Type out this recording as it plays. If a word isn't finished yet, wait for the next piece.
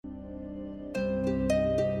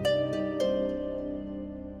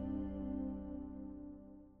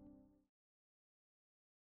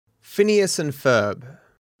Phineas and Ferb.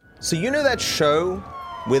 So you know that show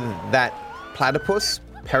with that platypus,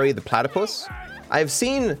 Perry the Platypus? I've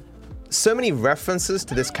seen so many references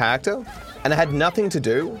to this character, and I had nothing to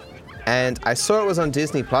do, and I saw it was on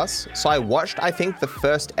Disney+, so I watched, I think, the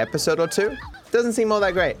first episode or two. Doesn't seem all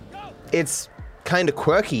that great. It's kind of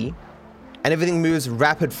quirky, and everything moves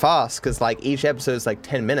rapid fast, because like each episode is like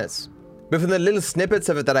 10 minutes. But from the little snippets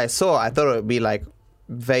of it that I saw, I thought it would be like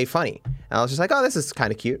very funny. And I was just like, oh, this is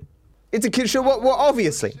kind of cute. It's a kid's show, well,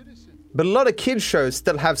 obviously. But a lot of kids shows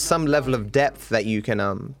still have some level of depth that you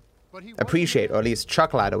can appreciate, or at least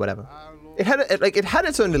chuckle at, or whatever. It had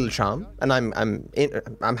its own little charm, and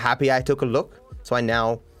I'm happy I took a look, so I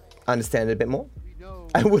now understand it a bit more.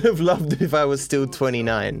 I would have loved it if I was still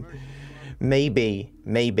 29.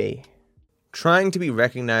 Maybe. Trying to be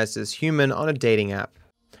recognized as human on a dating app.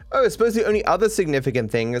 Oh, I suppose the only other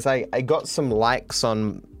significant thing is I got some likes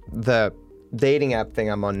on the dating app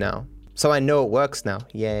thing I'm on now. So I know it works now.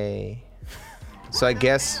 Yay. So I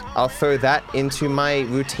guess I'll throw that into my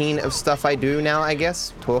routine of stuff I do now, I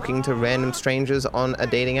guess. Talking to random strangers on a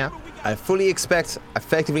dating app. I fully expect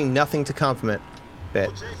effectively nothing to come from it,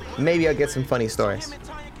 but maybe I'll get some funny stories.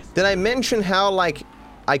 Did I mention how, like,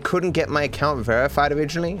 I couldn't get my account verified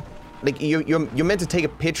originally? Like, you're meant to take a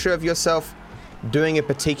picture of yourself doing a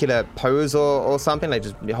particular pose or something, like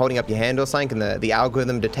just holding up your hand or something, and the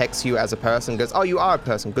algorithm detects you as a person, goes, oh, you are a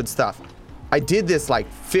person, good stuff. I did this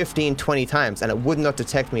like 15, 20 times, and it would not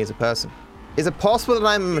detect me as a person. Is it possible that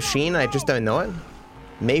I'm a machine and I just don't know it?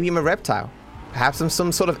 Maybe I'm a reptile. Perhaps I'm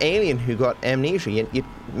some sort of alien who got amnesia.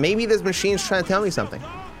 Maybe there's machines trying to tell me something.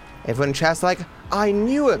 Everyone in chat's like, I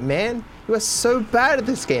knew it, man. You are so bad at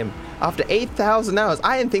this game. After 8,000 hours,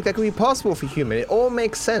 I didn't think that could be possible for human. It all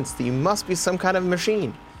makes sense that you must be some kind of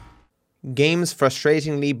machine. Games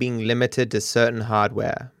frustratingly being limited to certain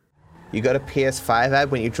hardware. You got a PS5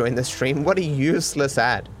 ad when you join the stream? What a useless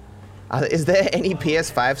ad. Is there any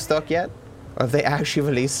PS5 stock yet? Or have they actually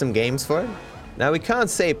released some games for it? Now we can't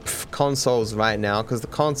say consoles right now, because the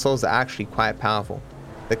consoles are actually quite powerful.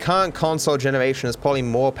 The current console generation is probably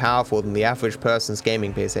more powerful than the average person's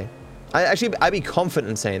gaming PC. I'd be confident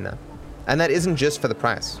in saying that. And that isn't just for the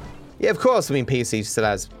price. Yeah, of course, I mean, PC still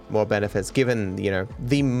has more benefits, given, you know,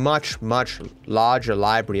 the much larger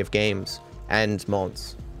library of games and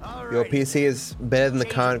mods. Your PC is better than the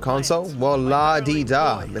current console? Well,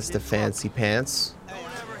 la-dee-da, Mr. Fancy Pants.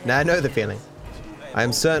 Now, I know the feeling. I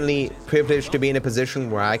am certainly privileged to be in a position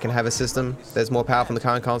where I can have a system that's more powerful than the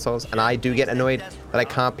current consoles, and I do get annoyed that I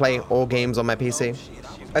can't play all games on my PC.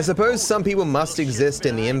 I suppose some people must exist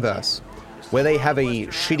in the inverse, where they have a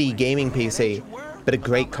shitty gaming PC, but a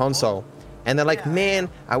great console, and they're like, man,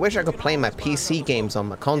 I wish I could play my PC games on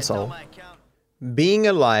my console. Being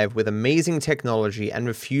alive with amazing technology and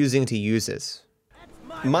refusing to use it.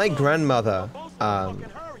 My grandmother,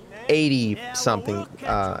 80-something,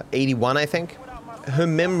 81 I think, her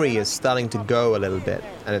memory is starting to go a little bit,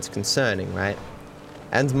 and it's concerning, right?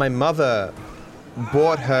 And my mother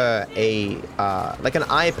bought her a, like an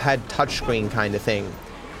iPad touchscreen kind of thing,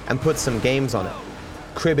 and put some games on it.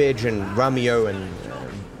 Cribbage and Rummio and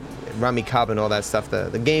Rummy Cub and all that stuff,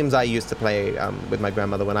 the games I used to play with my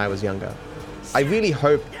grandmother when I was younger. I really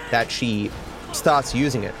hope that she starts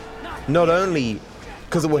using it. Not only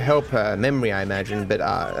because it will help her memory, I imagine, but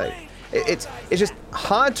it's just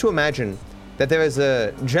hard to imagine that there is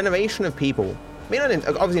a generation of people, I mean,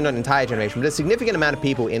 obviously not an entire generation, but a significant amount of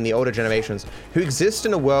people in the older generations who exist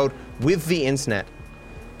in a world with the internet,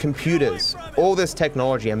 computers, all this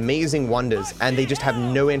technology, amazing wonders, and they just have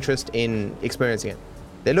no interest in experiencing it.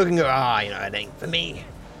 They're looking at, it ain't for me.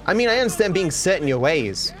 I mean, I understand being set in your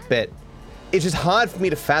ways, but it's just hard for me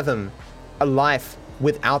to fathom a life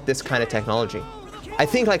without this kind of technology. I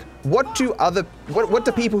think, like, what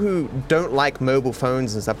do people who don't like mobile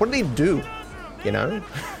phones and stuff, what do they do, you know?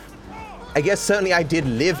 I guess certainly I did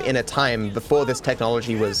live in a time before this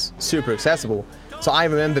technology was super accessible. So I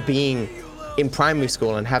remember being in primary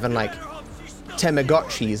school and having, like,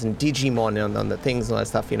 Tamagotchis and Digimon on the things and all that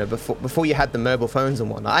stuff, you know, before you had the mobile phones and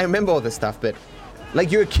whatnot. I remember all this stuff, but,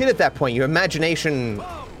 like, you're a kid at that point. Your imagination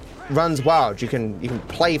runs wild. You can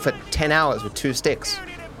play for 10 hours with 2 sticks.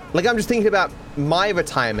 Like, I'm just thinking about my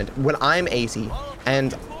retirement when I'm 80,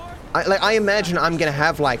 and I imagine I'm gonna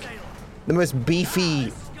have, like, the most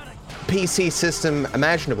beefy PC system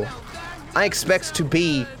imaginable. I expect to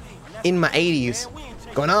be in my 80s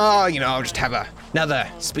going, I'll just have another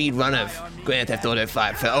speed run of Grand Theft Auto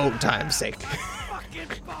 5 for old time's sake.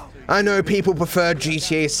 I know people prefer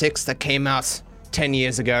GTA 6 that came out 10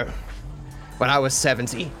 years ago when I was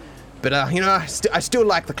 70, but I still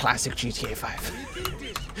like the classic GTA 5.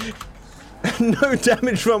 No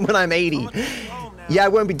damage run when I'm 80. Yeah, I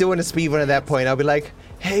won't be doing a speedrun at that point. I'll be like,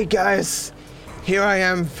 hey guys, here I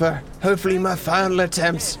am for hopefully my final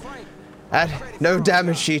attempt at no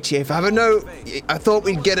damage GTA 5. I thought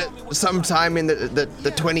we'd get it sometime in the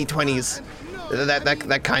 2020s,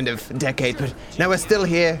 that kind of decade, but now we're still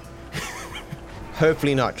here.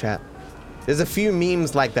 Hopefully not, chat. There's a few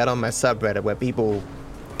memes like that on my subreddit where people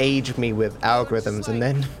age me with algorithms and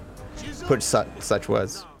then put such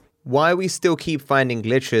words. Why we still keep finding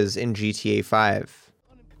glitches in GTA 5?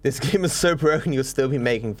 This game is so broken you'll still be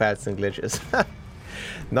making facts and glitches.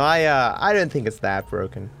 No, I don't think it's that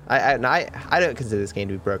broken. I don't consider this game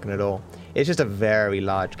to be broken at all. It's just a very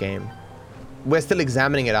large game. We're still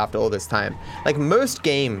examining it after all this time. Like most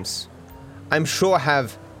games, I'm sure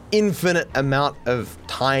have infinite amount of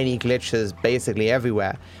tiny glitches basically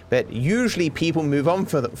everywhere, but usually people move on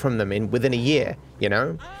from them within a year, you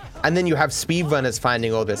know? And then you have speedrunners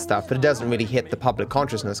finding all this stuff, but it doesn't really hit the public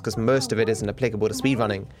consciousness because most of it isn't applicable to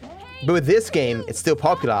speedrunning. But with this game, it's still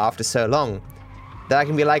popular after so long that I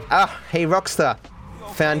can be like, hey Rockstar,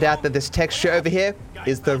 found out that this texture over here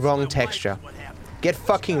is the wrong texture. Get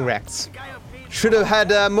fucking wrecked. Should have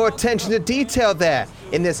had more attention to detail there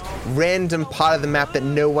in this random part of the map that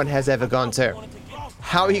no one has ever gone to.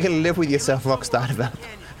 How are you going to live with yourself, Rockstar developer?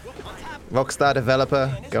 Rockstar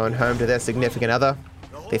developer going home to their significant other.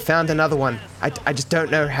 They found another one. I just don't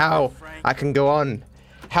know how I can go on.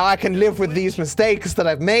 How I can live with these mistakes that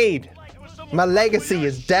I've made. My legacy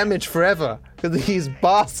is damaged forever because of these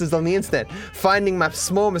bastards on the internet finding my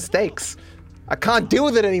small mistakes. I can't deal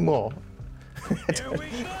with it anymore.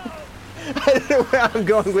 I don't know where I'm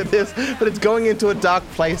going with this, but it's going into a dark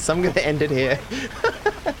place. I'm going to end it here.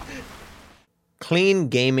 Clean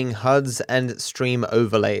gaming HUDs and stream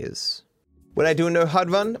overlays. Would I do a no HUD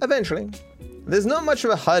run? Eventually. There's not much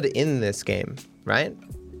of a HUD in this game, right?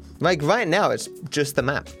 Like right now, it's just the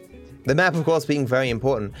map. The map, of course, being very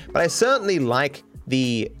important, but I certainly like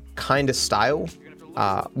the kind of style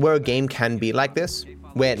where a game can be like this,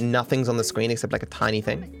 where nothing's on the screen except like a tiny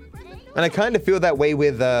thing. And I kind of feel that way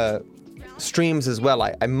with streams as well.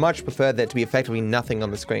 I much prefer there to be effectively nothing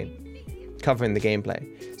on the screen covering the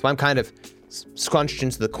gameplay. So I'm kind of scrunched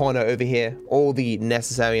into the corner over here, all the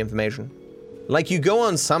necessary information. Like you go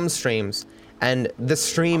on some streams and the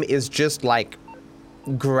stream is just like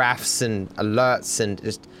graphs and alerts and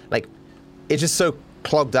just like, it's just so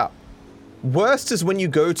clogged up. Worst is when you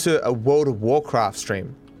go to a World of Warcraft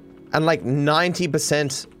stream and like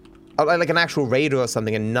 90%, like an actual raid or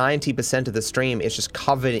something, and 90% of the stream is just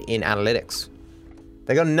covered in analytics.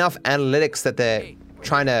 They got enough analytics that they're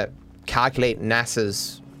trying to calculate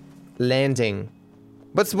NASA's landing.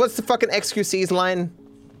 What's the fucking XQC's line?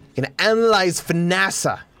 You can analyze for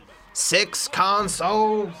NASA. 6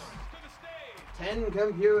 consoles, 10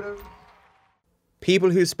 computers. People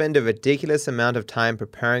who spend a ridiculous amount of time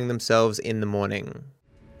preparing themselves in the morning.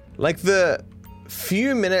 Like the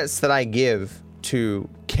few minutes that I give to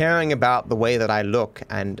caring about the way that I look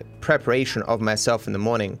and preparation of myself in the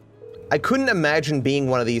morning, I couldn't imagine being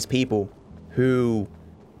one of these people who,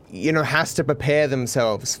 you know, has to prepare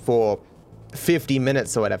themselves for 50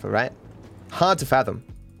 minutes or whatever, right? Hard to fathom.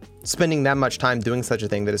 Spending that much time doing such a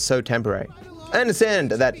thing that is so temporary. I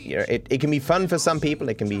understand that, you know, it can be fun for some people.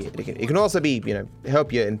 It can also be, you know,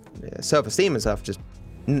 help you in self-esteem and stuff, just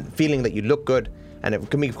feeling that you look good, and it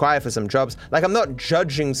can be required for some jobs. Like, I'm not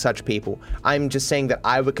judging such people. I'm just saying that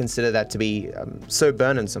I would consider that to be so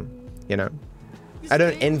burdensome, you know. I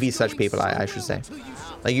don't envy such people, I should say.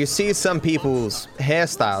 Like, you see some people's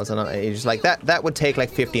hairstyles, and you're just like, that would take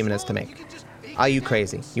like 50 minutes to make. Are you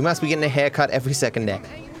crazy? You must be getting a haircut every second day.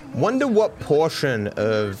 Wonder what portion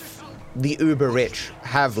of the uber rich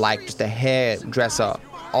have like just a hairdresser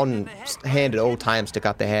on hand at all times to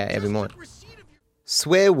cut their hair every morning.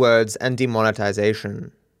 Swear words and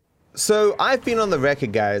demonetization. So I've been on the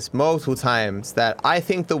record, guys, multiple times that I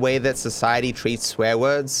think the way that society treats swear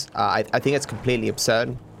words, I think it's completely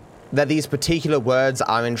absurd. That these particular words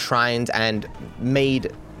are enshrined and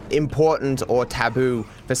made important or taboo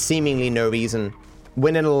for seemingly no reason,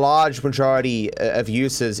 when in a large majority of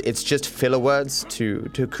uses, it's just filler words to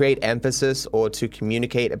create emphasis or to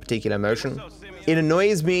communicate a particular emotion. It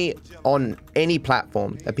annoys me on any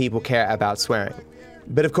platform that people care about swearing.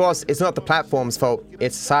 But of course, it's not the platform's fault,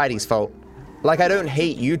 it's society's fault. Like, I don't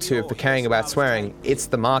hate YouTube for caring about swearing, it's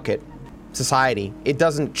the market, society. It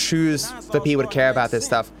doesn't choose for people to care about this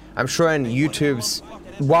stuff. I'm sure in YouTube's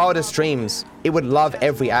wildest dreams, it would love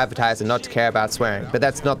every advertiser not to care about swearing, but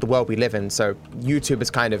that's not the world we live in, so YouTube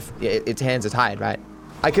is kind of, its hands are tied, right?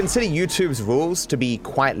 I consider YouTube's rules to be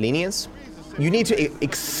quite lenient. you need to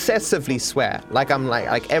excessively swear, like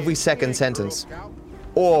every second sentence,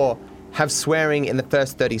 or have swearing in the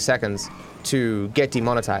first 30 seconds to get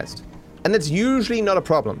demonetized. And that's usually not a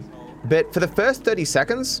problem. But for the first 30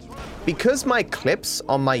 seconds, because my clips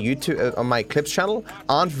on my YouTube, on my clips channel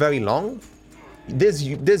aren't very long,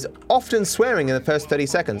 there's often swearing in the first 30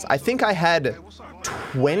 seconds. I think I had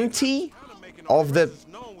 20 of the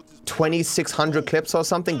 2,600 clips or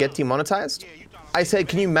something get demonetized. I said,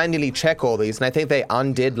 can you manually check all these? And I think they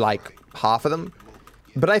undid like half of them.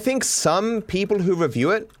 But I think some people who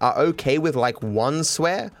review it are okay with like one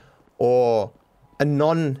swear, or a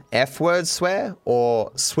non-F word swear,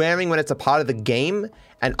 or swearing when it's a part of the game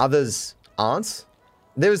and others aren't.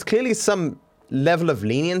 There's clearly some level of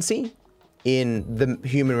leniency in the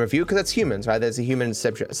human review, because that's humans, right? There's a human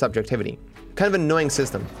subjectivity. Kind of an annoying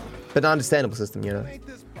system, but an understandable system, you know?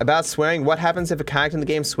 About swearing, what happens if a character in the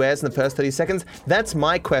game swears in the first 30 seconds? That's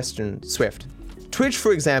my question, Swift. Twitch,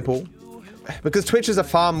 for example, because Twitch is a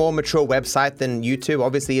far more mature website than YouTube,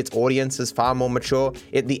 obviously its audience is far more mature,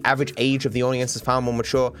 the average age of the audience is far more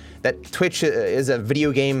mature, that Twitch is a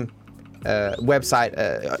video game website,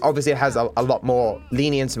 obviously it has a lot more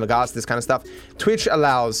lenience in regards to this kind of stuff. Twitch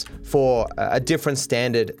allows for a different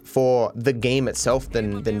standard for the game itself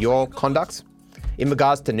than your conduct in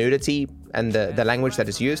regards to nudity and the language that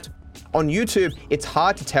is used. On YouTube, it's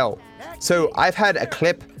hard to tell. So I've had a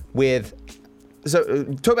clip with,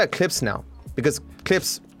 talk about clips now, because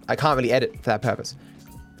clips, I can't really edit for that purpose.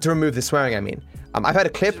 To remove the swearing, I mean. I've had a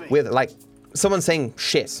clip with like someone saying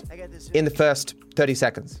shit in the first 30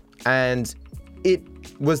 seconds, and it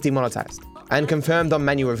was demonetized and confirmed on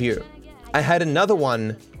manual review. I had another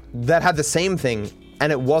one that had the same thing,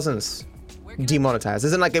 and it wasn't demonetized.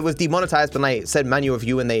 Isn't like it was demonetized, but I said manual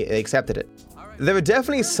review and they accepted it. There are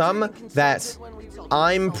definitely some that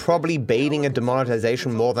I'm probably baiting a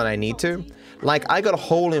demonetization more than I need to. Like I got a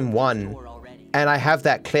hole in one, and I have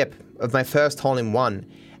that clip of my first hole in one,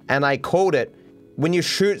 and I called it "When you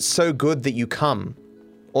shoot so good that you come,"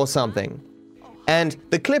 or something. And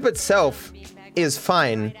the clip itself is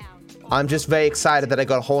fine. I'm just very excited that I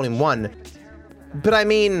got a hole in one. But I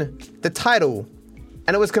mean, the title,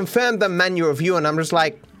 and it was confirmed on manual review, and I'm just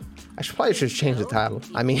like, I probably should change the title.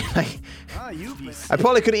 I mean, I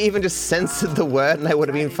probably could have even just censored the word and I would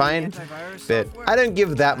have been fine. But I don't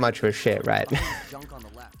give that much of a shit, right?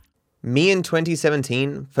 Me in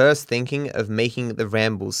 2017, first thinking of making the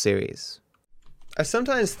Rambles series. I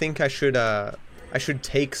sometimes think I should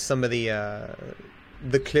take some of the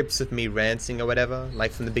clips of me ranting or whatever,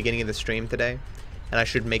 like from the beginning of the stream today, and I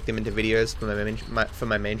should make them into videos for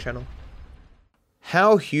my main channel.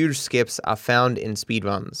 How huge skips are found in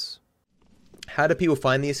speedruns? How do people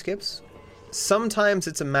find these skips? Sometimes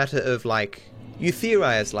it's a matter of like, you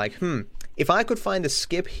theorize like, if I could find a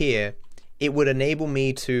skip here, it would enable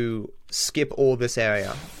me to skip all this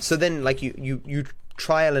area. So then like you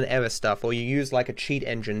trial and error stuff, or you use like a cheat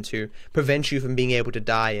engine to prevent you from being able to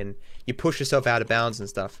die, and you push yourself out of bounds and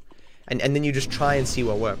stuff. And then you just try and see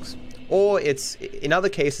what works. Or it's, in other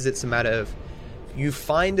cases, it's a matter of, you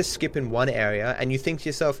find a skip in one area and you think to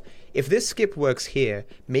yourself, if this skip works here,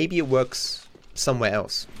 maybe it works somewhere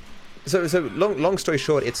else. So long story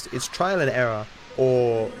short, it's trial and error,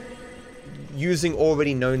 or using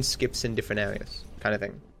already known skips in different areas, kind of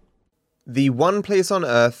thing. The one place on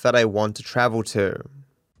Earth that I want to travel to.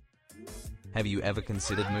 Have you ever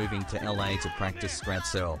considered moving to LA to practice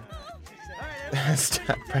Stratcel?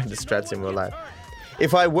 Practice strats in real life.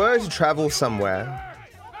 If I were to travel somewhere,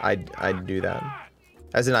 I'd do that.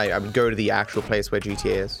 As in, I would go to the actual place where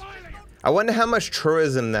GTA is. I wonder how much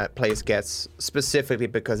tourism that place gets, specifically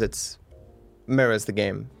because it mirrors the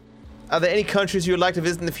game. Are there any countries you would like to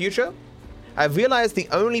visit in the future? I've realized the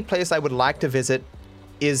only place I would like to visit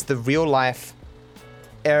is the real-life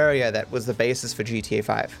area that was the basis for GTA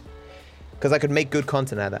 5. Because I could make good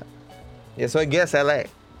content out of that. Yeah, so I guess LA.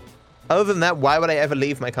 Other than that, why would I ever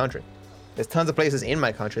leave my country? There's tons of places in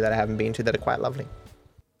my country that I haven't been to that are quite lovely.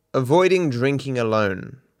 Avoiding drinking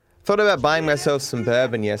alone. Thought about buying myself some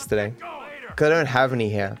bourbon yesterday, because I don't have any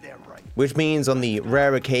here. Which means on the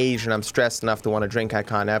rare occasion I'm stressed enough to want to drink, I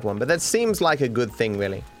can't have one. But that seems like a good thing,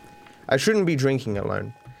 really. I shouldn't be drinking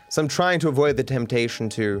alone. So I'm trying to avoid the temptation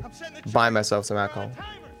to buy myself some alcohol.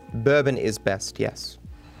 Bourbon is best, yes.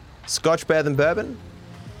 Scotch better than bourbon?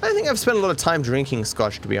 I think I've spent a lot of time drinking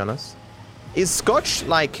scotch, to be honest. Is scotch,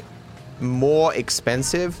 like, more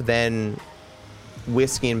expensive than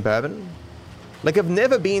whiskey and bourbon? Like, I've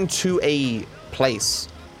never been to a place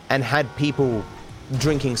and had people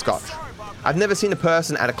drinking scotch. I've never seen a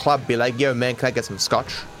person at a club be like, yo, man, can I get some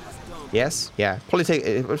scotch? Yes? Yeah.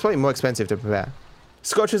 It's probably more expensive to prepare.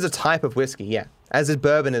 Scotch is a type of whiskey, yeah. As is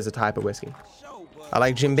bourbon is a type of whiskey. I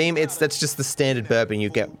like Jim Beam. That's just the standard bourbon you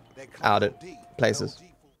get out at places.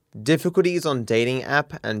 Difficulties on dating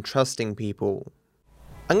app and trusting people.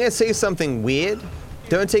 I'm going to say something weird.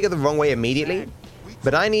 Don't take it the wrong way immediately,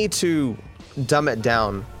 but I need to dumb it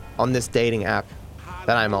down on this dating app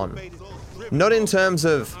that I'm on. Not in terms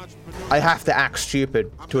of I have to act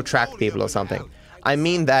stupid to attract people or something. I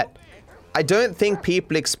mean that I don't think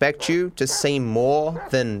people expect you to say more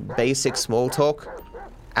than basic small talk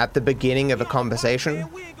at the beginning of a conversation.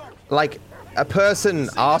 Like, a person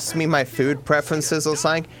asked me my food preferences or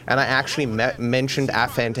something, and I actually mentioned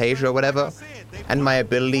aphantasia or whatever, and my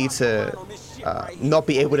ability to not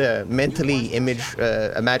be able to mentally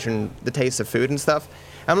imagine the taste of food and stuff.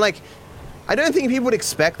 I'm like, I don't think people would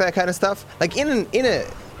expect that kind of stuff. Like,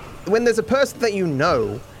 when there's a person that you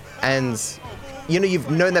know, and you know you've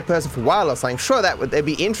known that person for a while or something, sure, that'd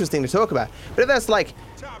be interesting to talk about. But if that's like,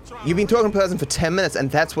 you've been talking to a person for 10 minutes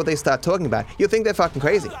and that's what they start talking about, you'll think they're fucking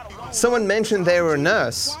crazy. Someone mentioned they were a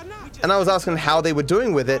nurse, and I was asking how they were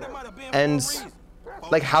doing with it, and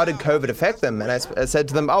like, how did COVID affect them? And I said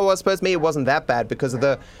to them, oh, well, I suppose maybe it wasn't that bad because of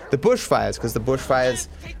the bushfires, because the bushfires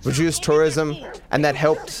reduced tourism, and that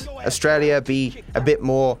helped Australia be a bit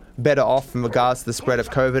more better off in regards to the spread of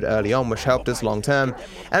COVID early on, which helped us long term.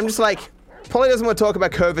 And I'm just like, Polly doesn't want to talk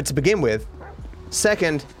about COVID to begin with.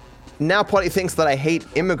 Second, now Polly thinks that I hate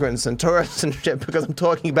immigrants and tourists and shit because I'm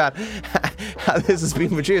talking about how this has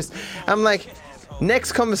been reduced. I'm like,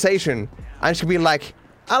 next conversation, I should be like,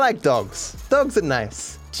 I like dogs. Dogs are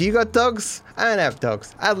nice. Do you got dogs? I don't have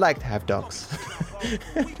dogs. I'd like to have dogs.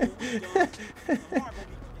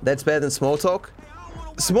 That's better than small talk?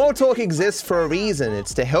 Small talk exists for a reason.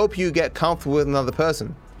 It's to help you get comfortable with another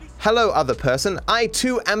person. Hello, other person. I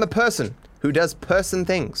too am a person who does person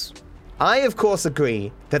things. I, of course,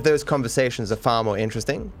 agree that those conversations are far more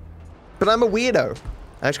interesting, but I'm a weirdo.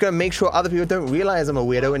 I'm just gonna make sure other people don't realize I'm a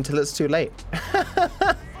weirdo until it's too late.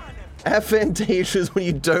 Aphantasia is when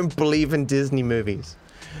you don't believe in Disney movies.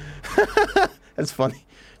 That's funny.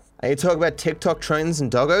 And you talk about TikTok trends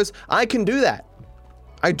and doggos. I can do that.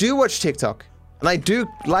 I do watch TikTok, and I do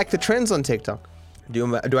like the trends on TikTok.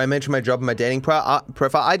 Do I mention my job and my dating profile?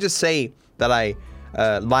 I just say that I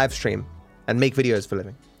live stream and make videos for a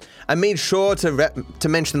living. I made sure to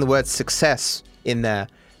mention the word success in there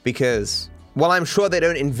because, while I'm sure they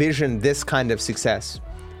don't envision this kind of success,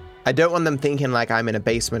 I don't want them thinking like I'm in a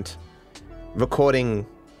basement recording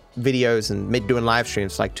videos and doing live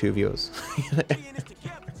streams like 2 viewers.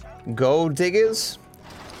 Gold diggers?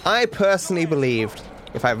 I personally believed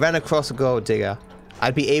if I ran across a gold digger,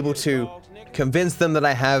 I'd be able to convince them that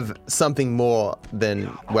I have something more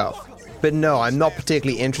than wealth. But no, I'm not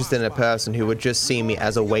particularly interested in a person who would just see me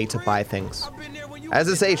as a way to buy things. As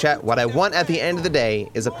I say, chat, what I want at the end of the day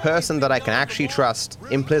is a person that I can actually trust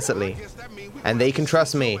implicitly, and they can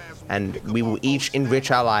trust me, and we will each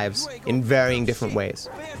enrich our lives in varying different ways.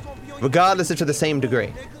 Regardless if to the same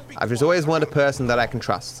degree. I've just always wanted a person that I can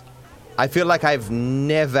trust. I feel like I've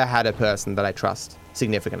never had a person that I trust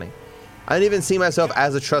significantly. I don't even see myself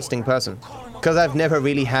as a trusting person, because I've never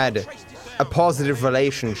really had a positive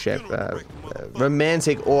relationship,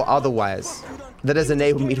 romantic or otherwise, that has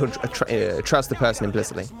enabled me to trust the person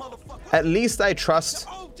implicitly. At least I trust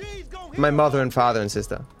my mother and father and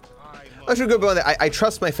sister. I should go beyond that. I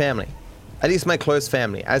trust my family. At least my close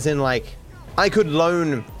family. As in, like, I could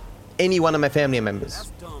loan any one of my family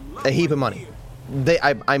members a heap of money.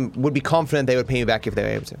 I would be confident they would pay me back if they were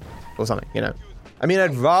able to. Or something, you know? I mean,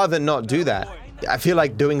 I'd rather not do that. I feel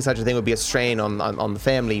like doing such a thing would be a strain on the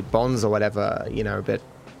family bonds or whatever, you know, but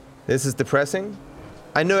this is depressing.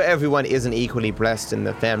 I know everyone isn't equally blessed in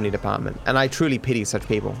the family department, and I truly pity such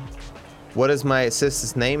people. What is my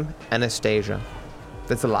sister's name? Anastasia.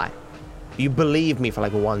 That's a lie. You believe me for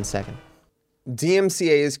like 1 second.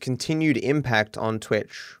 DMCA's continued impact on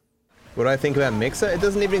Twitch. What do I think about Mixer? It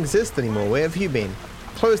doesn't even exist anymore. Where have you been?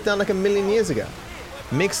 Closed down like 1 million years ago.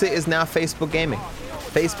 Mixer is now Facebook Gaming.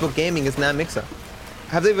 Facebook Gaming is now Mixer.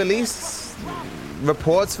 Have they released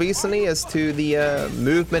reports recently as to the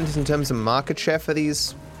movement in terms of market share for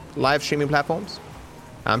these live streaming platforms?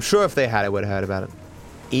 I'm sure if they had, I would have heard about it.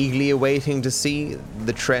 Eagerly awaiting to see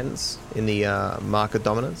the trends in the market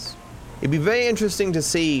dominance. It'd be very interesting to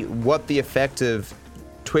see what the effect of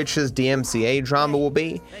Twitch's DMCA drama will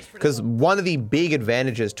be, because one of the big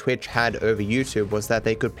advantages Twitch had over YouTube was that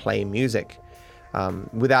they could play music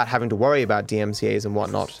without having to worry about DMCAs and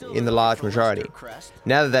whatnot in the large majority.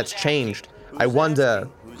 Now that that's changed, I wonder,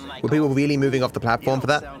 were people really moving off the platform for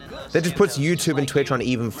that? That just puts YouTube and Twitch on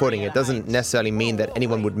even footing. It doesn't necessarily mean that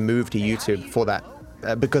anyone would move to YouTube for that,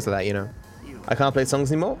 because of that, you know. I can't play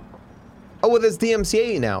songs anymore? Oh, well, there's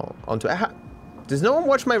DMCA now on Twitter. Does no one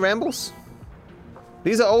watch my rambles?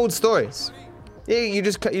 These are old stories. Yeah, you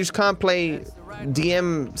just can't play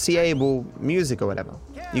DMCA-able music or whatever.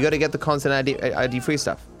 You gotta get the content ID-free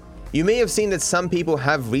stuff. You may have seen that some people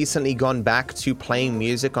have recently gone back to playing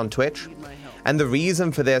music on Twitch. And the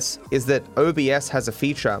reason for this is that OBS has a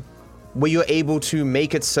feature where you're able to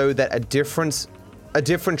make it so that a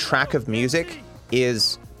different track of music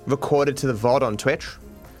is recorded to the VOD on Twitch.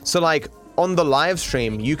 So like on the live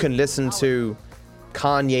stream, you can listen to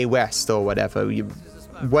Kanye West or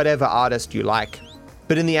whatever artist you like.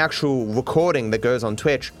 But in the actual recording that goes on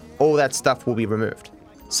Twitch, all that stuff will be removed.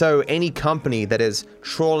 So any company that is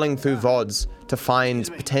trawling through VODs to find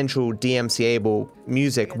potential DMCA-able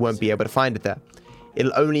music won't be able to find it there.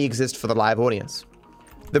 It'll only exist for the live audience.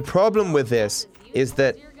 The problem with this is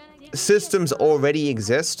that systems already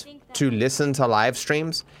exist to listen to live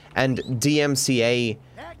streams and DMCA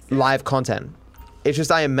live content. It's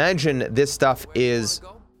just, I imagine this stuff is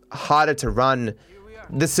harder to run.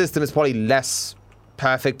 This system is probably less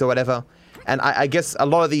perfect or whatever. And I guess a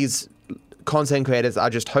lot of these content creators are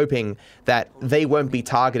just hoping that they won't be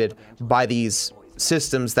targeted by these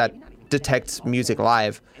systems that detect music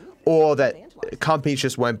live, or that companies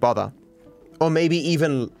just won't bother. Or maybe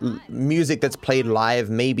even music that's played live,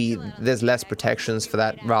 maybe there's less protections for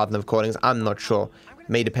that rather than recordings. I'm not sure.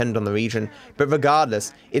 May depend on the region. But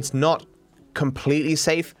regardless, it's not completely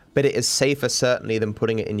safe, but it is safer certainly than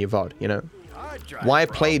putting it in your VOD, you know? Why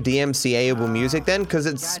play DMCA-able music then? Because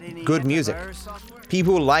it's good music.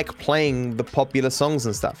 People like playing the popular songs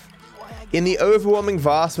and stuff. In the overwhelming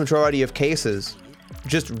vast majority of cases,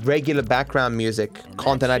 just regular background music,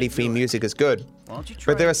 content ID-free music is good.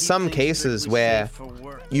 But there are some cases where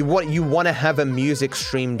you want to have a music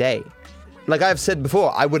stream day. Like I've said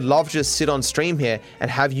before, I would love to just sit on stream here and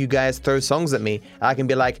have you guys throw songs at me. I can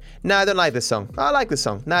be like, nah, I don't like this song. I like this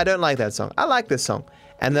song. Nah, I don't like that song. I like this song.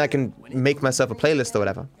 And then I can make myself a playlist or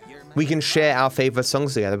whatever. We can share our favorite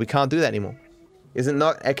songs together. We can't do that anymore. Is it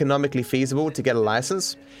not economically feasible to get a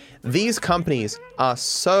license? These companies are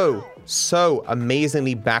so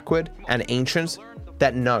amazingly backward and ancient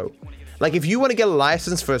that no. Like if you want to get a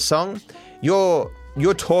license for a song, you're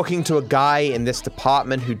talking to a guy in this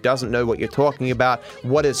department who doesn't know what you're talking about.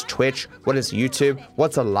 What is Twitch? What is YouTube?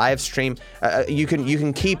 What's a live stream? You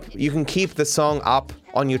can keep the song up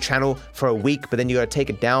on your channel for a week, but then you gotta take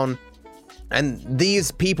it down. And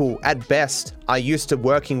these people, at best, are used to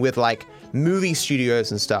working with like movie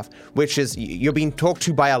studios and stuff, which is you're being talked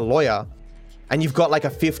to by a lawyer, and you've got like a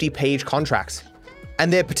 50-page contract,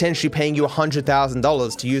 and they're potentially paying you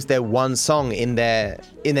 $100,000 to use their one song in their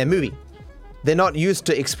movie. They're not used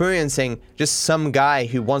to experiencing just some guy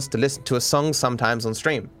who wants to listen to a song sometimes on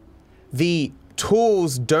stream. The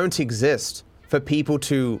tools don't exist for people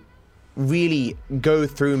to really go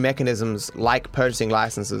through mechanisms like purchasing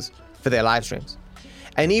licenses for their live streams.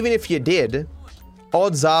 And even if you did,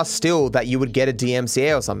 odds are still that you would get a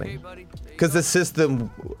DMCA or something, because the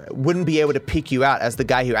system wouldn't be able to pick you out as the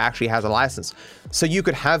guy who actually has a license. So you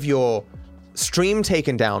could have your stream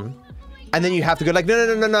taken down, and then you have to go like, no,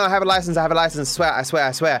 I have a license, I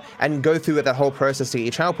swear, and go through that whole process to get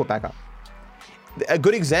your channel put back up. A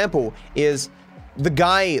good example is the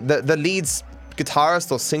guy, the lead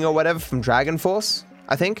guitarist or singer or whatever from Dragon Force,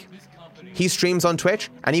 I think. He streams on Twitch,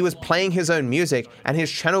 and he was playing his own music, and his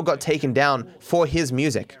channel got taken down for his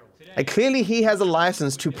music. And clearly he has a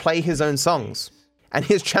license to play his own songs, and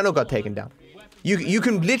his channel got taken down. You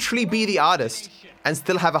can literally be the artist and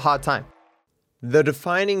still have a hard time. The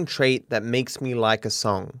defining trait that makes me like a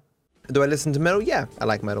song. Do I listen to metal? Yeah, I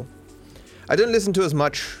like metal. I don't listen to as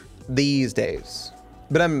much these days,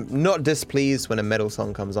 but I'm not displeased when a metal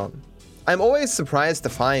song comes on. I'm always surprised to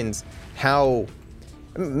find how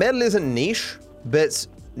metal isn't niche, but it's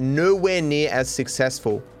nowhere near as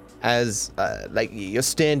successful as like your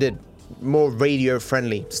standard, more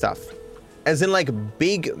radio-friendly stuff. As in, like,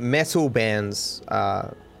 big metal bands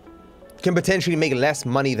can potentially make less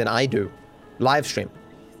money than I do live stream.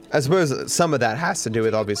 I suppose some of that has to do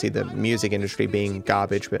with obviously the music industry being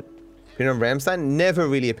garbage, but you know, Rammstein never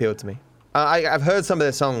really appealed to me. I've heard some of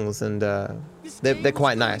their songs, and they're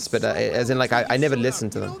quite nice, but as in, like, I never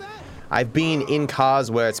listened to them. I've been in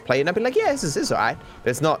cars where it's played, and I've been like, yeah, this is alright, but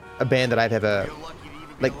it's not a band that I've ever,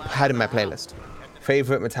 like, had in my playlist.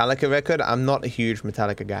 Favorite Metallica record? I'm not a huge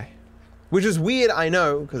Metallica guy. Which is weird, I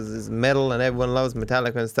know, because it's metal and everyone loves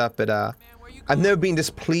Metallica and stuff, but I've never been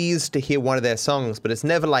displeased to hear one of their songs, but it's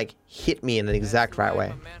never, like, hit me in an exact right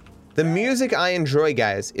way. The music I enjoy,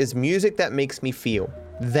 guys, is music that makes me feel.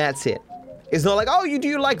 That's it. It's not like, oh, do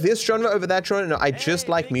you like this genre over that genre? No, I just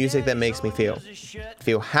like music that makes me feel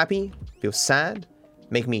happy, feel sad,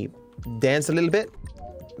 make me dance a little bit,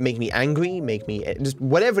 make me angry, make me just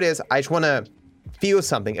whatever it is. I just want to feel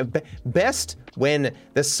something. Best when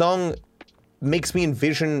the song makes me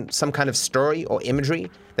envision some kind of story or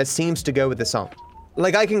imagery that seems to go with the song.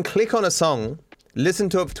 Like I can click on a song, listen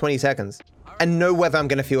to it for 20 seconds, and know whether I'm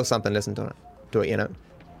going to feel something, listen to it, you know?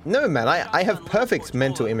 No, man, I have perfect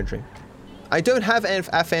mental imagery. I don't have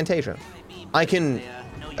aphantasia. I can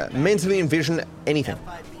mentally envision anything.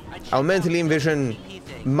 I'll mentally envision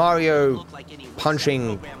Mario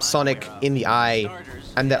punching Sonic in the eye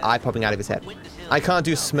and that eye popping out of his head. I can't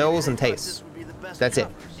do smells and tastes. That's it.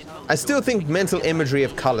 I still think mental imagery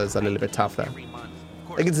of colors are a little bit tough though.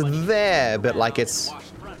 Like it's there, but like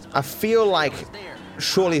I feel like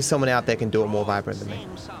surely someone out there can do it more vibrant than me.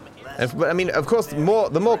 But I mean, of course, the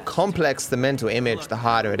more complex the mental image, the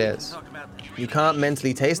harder it is. You can't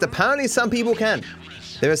mentally taste. Apparently some people can.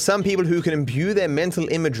 There are some people who can imbue their mental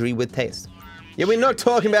imagery with taste. Yeah, we're not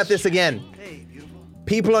talking about this again.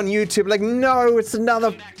 People on YouTube are like, no, it's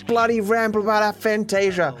another bloody ramble about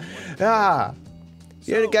aphantasia.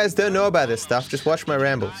 You guys don't know about this stuff, just watch my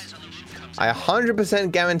rambles. I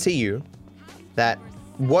 100% guarantee you that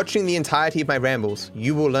watching the entirety of my rambles,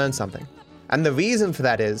 you will learn something. And the reason for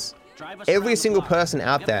that is, every single person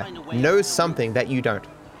out there knows something that you don't.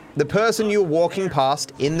 The person you're walking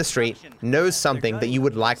past in the street knows something that you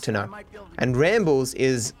would like to know. And Rambles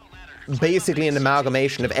is basically an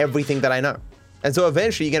amalgamation of everything that I know. And so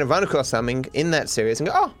eventually you're going to run across something in that series and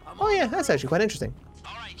go, oh yeah, that's actually quite interesting.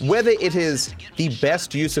 Whether it is the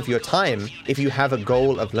best use of your time, if you have a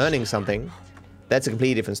goal of learning something, that's a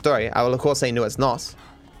completely different story. I will of course say no, it's not.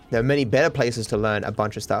 There are many better places to learn a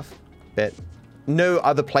bunch of stuff, but no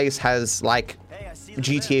other place has like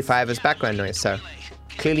GTA 5 as background noise, so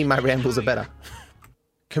clearly my rambles are better.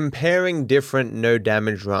 Comparing different no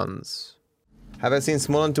damage runs. Have I seen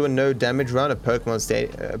Smolin do a no damage run of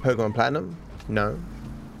Pokemon Platinum? No.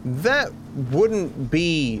 That wouldn't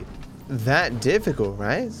be that difficult,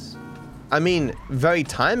 right? I mean, very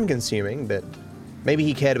time consuming, but maybe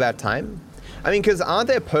he cared about time. I mean, because aren't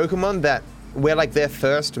there Pokemon that where like their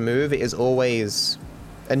first move is always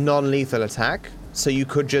a non-lethal attack? So you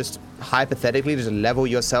could just hypothetically just level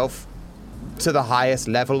yourself to the highest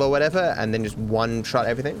level or whatever and then just one-shot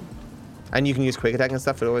everything? And you can use quick attack and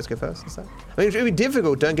stuff to always go first and stuff. I mean, it would be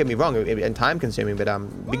difficult, don't get me wrong, and time-consuming, but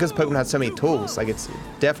because Pokemon has so many tools, like it's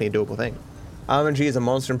definitely a doable thing. RNG is a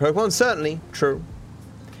monster in Pokemon, certainly, true.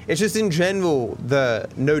 It's just in general, the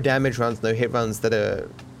no damage runs, no hit runs that are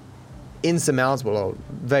insurmountable or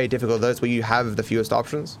very difficult, those where you have the fewest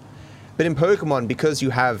options. But in Pokemon, because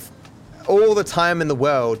you have all the time in the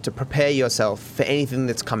world to prepare yourself for anything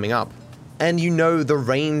that's coming up, and you know the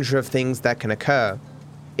range of things that can occur,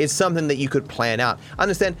 it's something that you could plan out.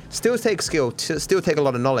 Understand, still take skill, still take a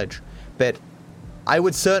lot of knowledge, but I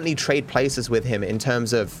would certainly trade places with him in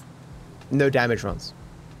terms of no damage runs.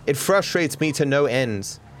 It frustrates me to no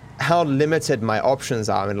end how limited my options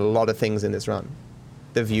are in a lot of things in this run.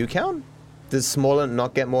 The view count? Does Smolin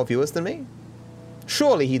not get more viewers than me?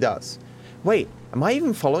 Surely he does. Wait, am I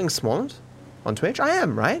even following Smolin on Twitch? I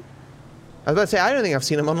am, right? I was about to say, I don't think I've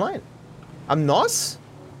seen him online. I'm not?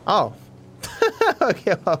 Oh.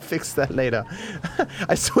 Okay, I'll fix that later.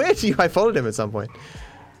 I swear to you, I followed him at some point.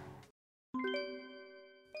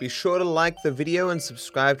 Be sure to like the video and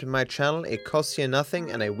subscribe to my channel. It costs you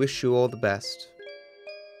nothing, and I wish you all the best.